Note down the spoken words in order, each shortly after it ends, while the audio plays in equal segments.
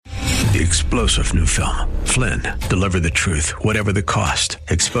The explosive new film, Flynn, deliver the truth, whatever the cost,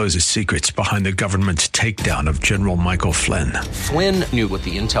 exposes secrets behind the government's takedown of General Michael Flynn. Flynn knew what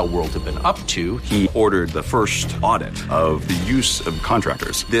the intel world had been up to. He ordered the first audit of the use of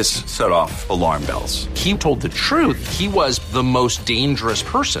contractors. This set off alarm bells. He told the truth. He was the most dangerous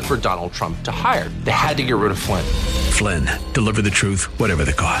person for Donald Trump to hire. They had to get rid of Flynn. Flynn, deliver the truth, whatever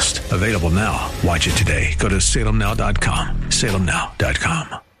the cost. Available now. Watch it today. Go to salemnow.com.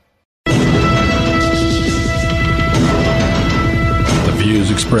 salemnow.com. The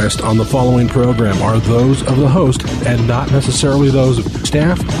views expressed on the following program are those of the host and not necessarily those of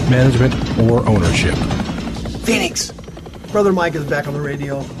staff, management, or ownership. Phoenix! Brother Mike is back on the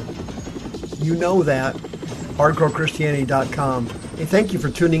radio. You know that. HardcoreChristianity.com. Hey, thank you for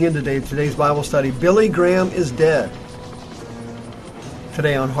tuning in today. Today's Bible study. Billy Graham is dead.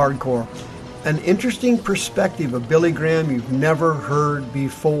 Today on Hardcore. An interesting perspective of Billy Graham you've never heard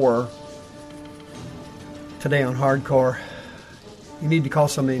before. Today on Hardcore. You need to call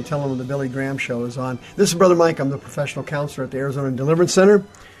somebody and tell them the Billy Graham Show is on. This is Brother Mike. I'm the professional counselor at the Arizona Deliverance Center.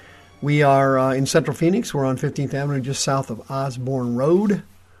 We are in Central Phoenix. We're on 15th Avenue, just south of Osborne Road,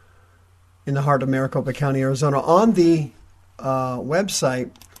 in the heart of Maricopa County, Arizona. On the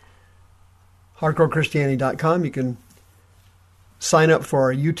website, HardcoreChristianity.com, you can sign up for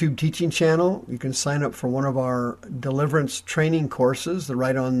our YouTube teaching channel. You can sign up for one of our deliverance training courses. They're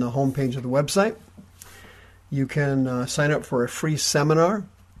right on the homepage of the website. You can sign up for a free seminar.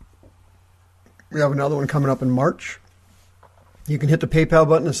 We have another one coming up in March. You can hit the PayPal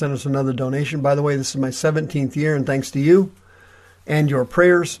button and send us another donation. By the way, this is my 17th year, and thanks to you and your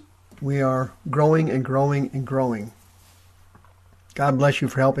prayers, we are growing and growing and growing. God bless you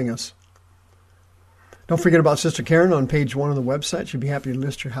for helping us. Don't forget about Sister Karen on page 1 of the website. She'd be happy to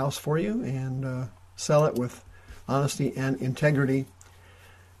list your house for you and sell it with honesty and integrity.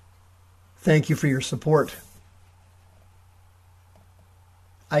 Thank you for your support.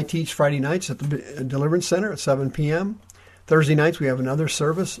 I teach Friday nights at the Deliverance Center at 7 p.m. Thursday nights we have another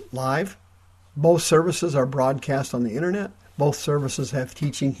service live. Both services are broadcast on the internet. Both services have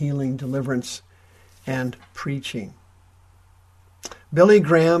teaching, healing, deliverance, and preaching. Billy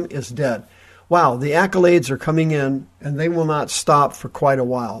Graham is dead. Wow, the accolades are coming in, and they will not stop for quite a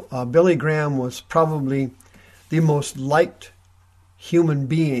while. Billy Graham was probably the most liked human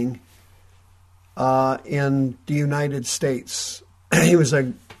being in the United States. He was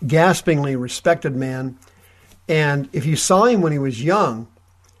a gaspingly respected man, and if you saw him when he was young,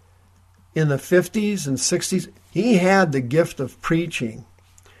 in the 50s and 60s, he had the gift of preaching.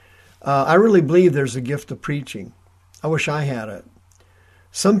 I really believe there's a gift of preaching. I wish I had it.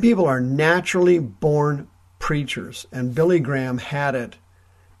 Some people are naturally born preachers, and Billy Graham had it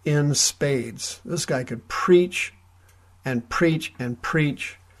in spades. This guy could preach and preach and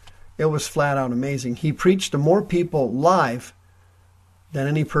preach. It was flat out amazing. He preached to more people live than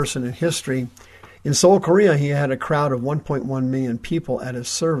any person in history. In Seoul, Korea, he had a crowd of 1.1 million people at his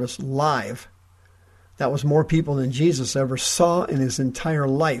service live. That was more people than Jesus ever saw in his entire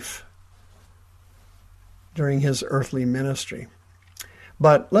life during his earthly ministry.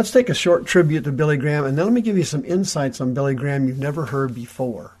 But let's take a short tribute to Billy Graham, and then let me give you some insights on Billy Graham you've never heard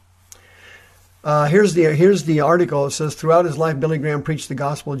before. Here's the article. It says, throughout his life, Billy Graham preached the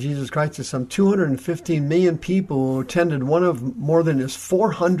gospel of Jesus Christ to some 215 million people who attended one of more than his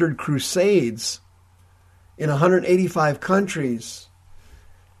 400 crusades in 185 countries.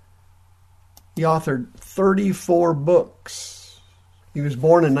 He authored 34 books. He was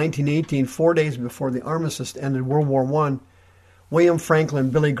born in 1918, 4 days before the armistice ended World War I. William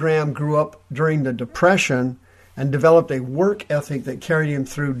Franklin Billy Graham grew up during the Depression and developed a work ethic that carried him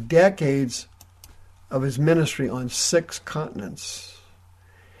through decades of his ministry on 6 continents.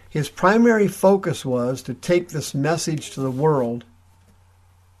 His primary focus was to take this message to the world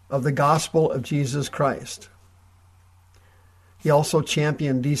of the gospel of Jesus Christ. He also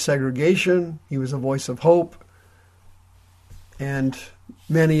championed desegregation. He was a voice of hope, and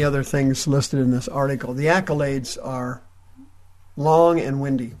many other things listed in this article. The accolades are long and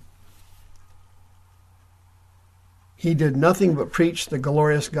windy. He did nothing but preach the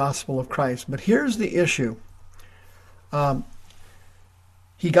glorious gospel of Christ. But here's the issue.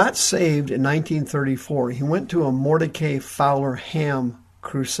 He got saved in 1934. He went to a Mordecai Fowler Ham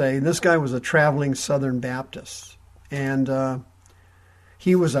crusade. This guy was a traveling Southern Baptist. And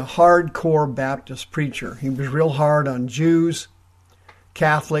he was a hardcore Baptist preacher. He was real hard on Jews,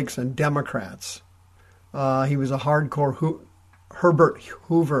 Catholics, and Democrats. He was a hardcore Herbert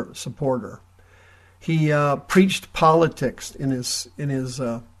Hoover supporter. He preached politics in his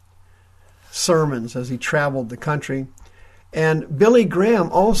sermons as he traveled the country. And Billy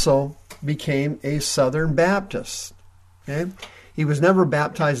Graham also became a Southern Baptist. Okay? He was never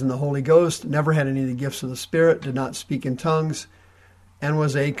baptized in the Holy Ghost, never had any of the gifts of the Spirit, did not speak in tongues, and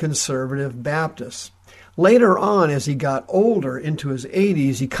was a conservative Baptist. Later on, as he got older, into his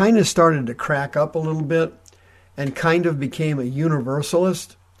 80s, he kind of started to crack up a little bit and kind of became a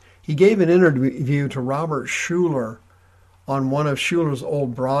universalist. He gave an interview to Robert Schuller on one of Schuller's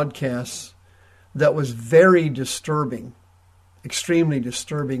old broadcasts that was very disturbing, extremely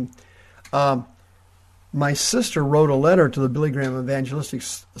disturbing. My sister wrote a letter to the Billy Graham Evangelistic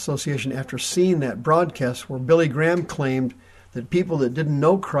Association after seeing that broadcast where Billy Graham claimed that people that didn't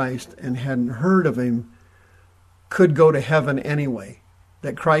know Christ and hadn't heard of him could go to heaven anyway,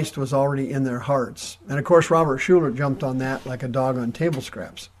 that Christ was already in their hearts. And of course, Robert Schuller jumped on that like a dog on table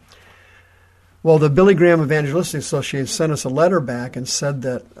scraps. Well, the Billy Graham Evangelistic Association sent us a letter back and said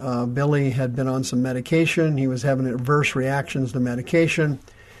that Billy had been on some medication. He was having adverse reactions to medication,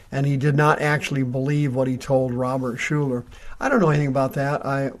 and he did not actually believe what he told Robert Schuller. I don't know anything about that.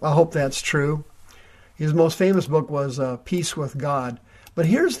 I hope that's true. His most famous book was Peace with God. But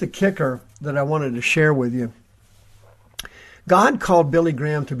here's the kicker that I wanted to share with you. God called Billy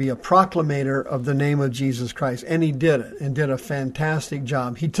Graham to be a proclamator of the name of Jesus Christ, and he did it, and did a fantastic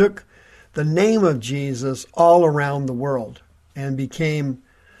job. He took the name of Jesus all around the world and became,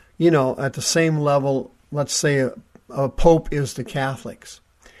 at the same level, let's say, a pope is to Catholics.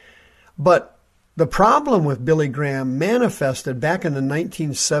 But the problem with Billy Graham manifested back in the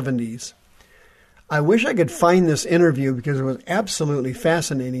 1970s. I wish I could find this interview because it was absolutely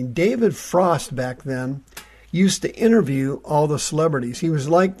fascinating. David Frost back then used to interview all the celebrities. He was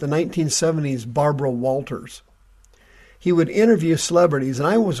like the 1970s Barbara Walters. He would interview celebrities, and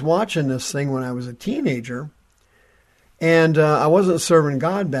I was watching this thing when I was a teenager, and I wasn't serving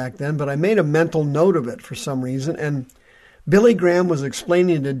God back then, but I made a mental note of it for some reason, and Billy Graham was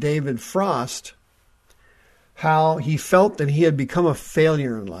explaining to David Frost how he felt that he had become a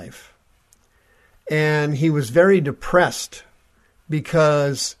failure in life, and he was very depressed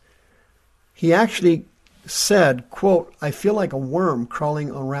because he actually said, quote, "I feel like a worm crawling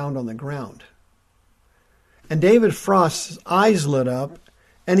around on the ground." And David Frost's eyes lit up,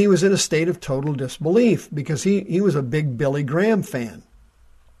 and he was in a state of total disbelief because he was a big Billy Graham fan.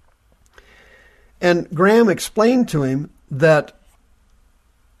 And Graham explained to him that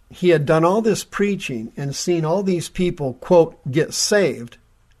he had done all this preaching and seen all these people, quote, get saved,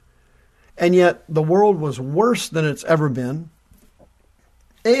 and yet the world was worse than it's ever been,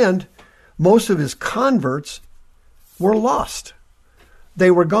 and most of his converts were lost. They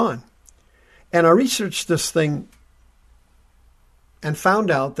were gone. And I researched this thing and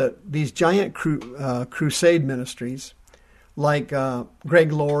found out that these giant crusade ministries like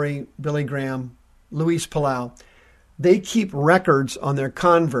Greg Laurie, Billy Graham, Luis Palau, they keep records on their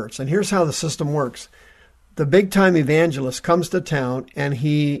converts. And here's how the system works. The big-time evangelist comes to town and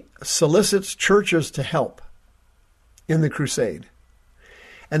he solicits churches to help in the crusade.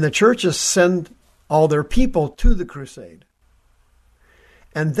 And the churches send all their people to the crusade.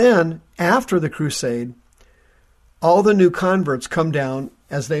 And then, after the crusade, all the new converts come down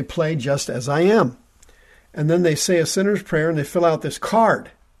as they play Just As I Am. And then they say a sinner's prayer and they fill out this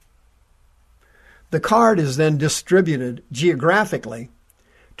card. The card is then distributed geographically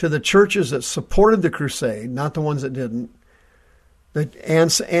to the churches that supported the crusade, not the ones that didn't,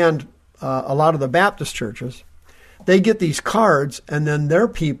 and a lot of the Baptist churches. They get these cards, and then their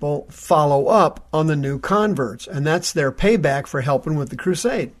people follow up on the new converts, and that's their payback for helping with the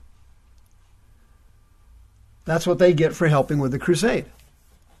crusade. That's what they get for helping with the crusade.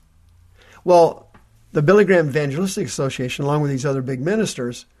 Well, the Billy Graham Evangelistic Association, along with these other big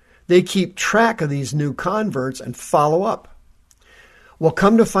ministers, they keep track of these new converts and follow up. Well,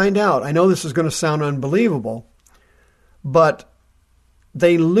 come to find out, I know this is going to sound unbelievable, but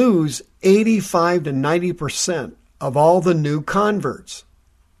they lose 85 to 90% of all the new converts.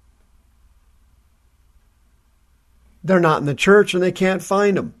 They're not in the church and they can't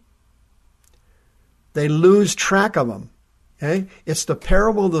find them. They lose track of them. Okay? It's the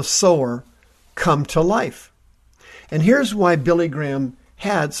parable of the sower come to life. And here's why Billy Graham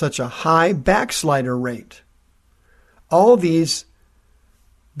had such a high backslider rate. All these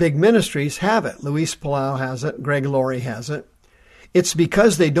big ministries have it. Luis Palau has it. Greg Laurie has it. It's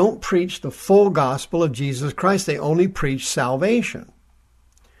because they don't preach the full gospel of Jesus Christ. They only preach salvation.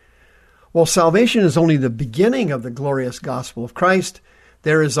 Well, salvation is only the beginning of the glorious gospel of Christ.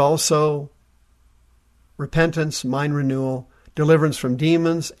 There is also repentance, mind renewal, deliverance from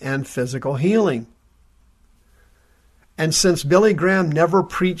demons, and physical healing. And since Billy Graham never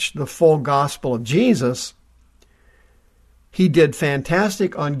preached the full gospel of Jesus, He did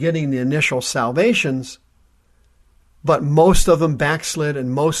fantastic on getting the initial salvations, but most of them backslid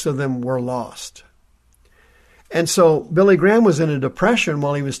and most of them were lost. And so Billy Graham was in a depression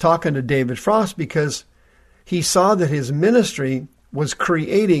while he was talking to David Frost because he saw that his ministry was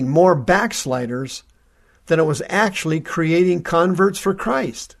creating more backsliders than it was actually creating converts for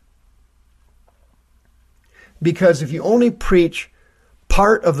Christ. Because if you only preach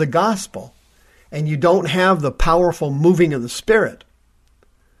part of the gospel and you don't have the powerful moving of the Spirit,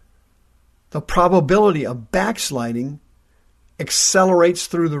 the probability of backsliding accelerates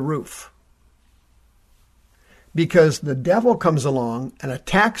through the roof. Because the devil comes along and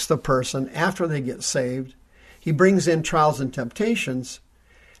attacks the person after they get saved. He brings in trials and temptations,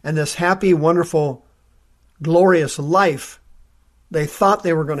 and this happy, wonderful, glorious life they thought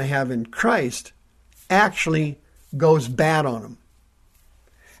they were going to have in Christ actually goes bad on them.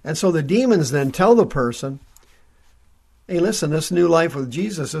 And so the demons then tell the person, hey, listen, this new life with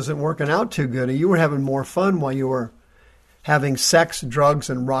Jesus isn't working out too good. You were having more fun while you were having sex, drugs,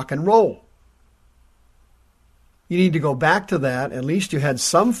 and rock and roll. You need to go back to that. At least you had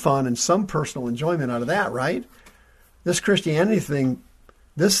some fun and some personal enjoyment out of that, right? This Christianity thing,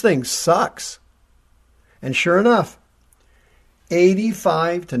 this thing sucks. And sure enough,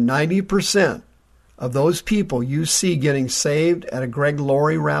 85 to 90% of those people you see getting saved at a Greg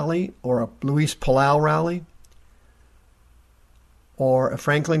Laurie rally or a Luis Palau rally or a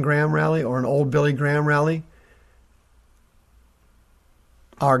Franklin Graham rally or an old Billy Graham rally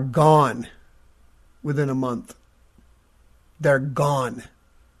are gone within a month. They're gone.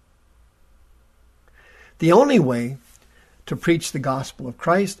 The only way to preach the gospel of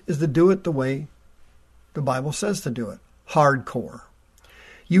Christ is to do it the way the Bible says to do it. Hardcore.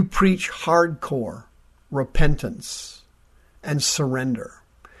 You preach hardcore repentance and surrender.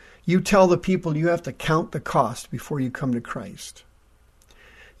 You tell the people you have to count the cost before you come to Christ.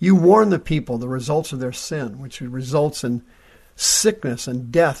 You warn the people the results of their sin, which results in sickness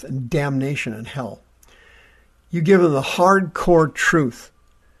and death and damnation and hell. You give them the hardcore truth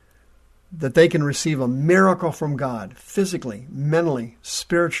that they can receive a miracle from God, physically, mentally,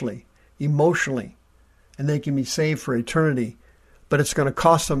 spiritually, emotionally, and they can be saved for eternity, but it's going to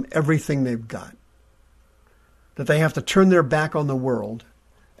cost them everything they've got. That they have to turn their back on the world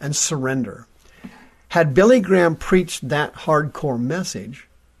and surrender. Had Billy Graham preached that hardcore message,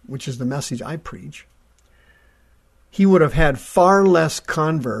 which is the message I preach, he would have had far less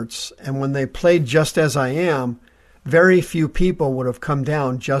converts, and when they played Just As I Am, very few people would have come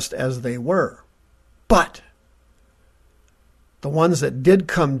down just as they were. But the ones that did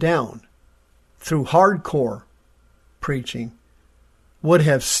come down through hardcore preaching would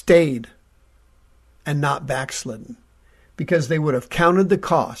have stayed and not backslidden, because they would have counted the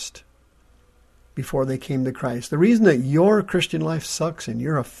cost before they came to Christ. The reason that your Christian life sucks and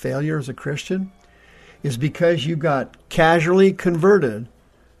you're a failure as a Christian is because you got casually converted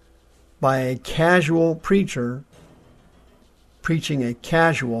by a casual preacher preaching a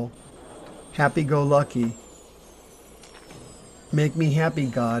casual, happy-go-lucky, make me happy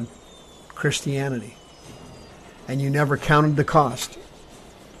God Christianity. And you never counted the cost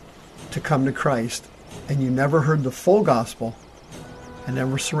to come to Christ, and you never heard the full gospel and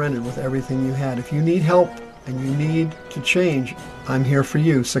never surrendered with everything you had. If you need help and you need to change, I'm here for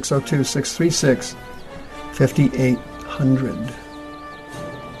you. 602-636-5800.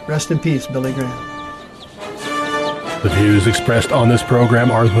 Rest in peace, Billy Graham. The views expressed on this program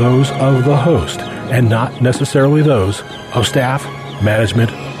are those of the host and not necessarily those of staff,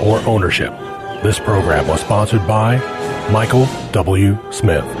 management, or ownership. This program was sponsored by Michael W.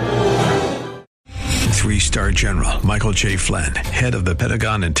 Smith. 3-star General Michael J. Flynn, head of the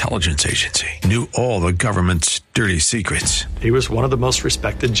Pentagon Intelligence Agency, knew all the government's dirty secrets. He was one of the most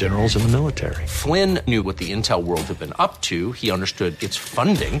respected generals in the military. Flynn knew what the intel world had been up to. He understood its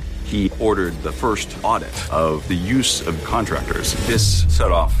funding. He ordered the first audit of the use of contractors. This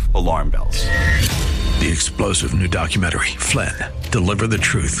set off alarm bells. The explosive new documentary, Flynn, Deliver the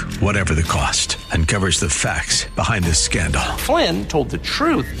Truth, Whatever the Cost, uncovers the facts behind this scandal. Flynn told the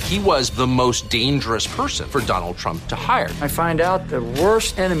truth. He was the most dangerous person for Donald Trump to hire. I find out the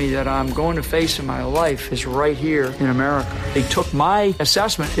worst enemy that I'm going to face in my life is right here in America. They took my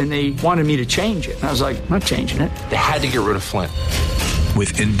assessment and they wanted me to change it. And I was like, I'm not changing it. They had to get rid of Flynn.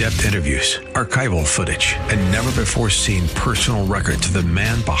 With in-depth interviews, archival footage, and never-before-seen personal records of the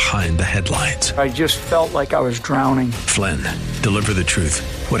man behind the headlines. I just felt like I was drowning. Flynn, Deliver the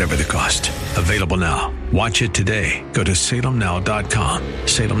Truth, Whatever the Cost. Available now. Watch it today. Go to salemnow.com.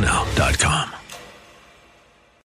 salemnow.com.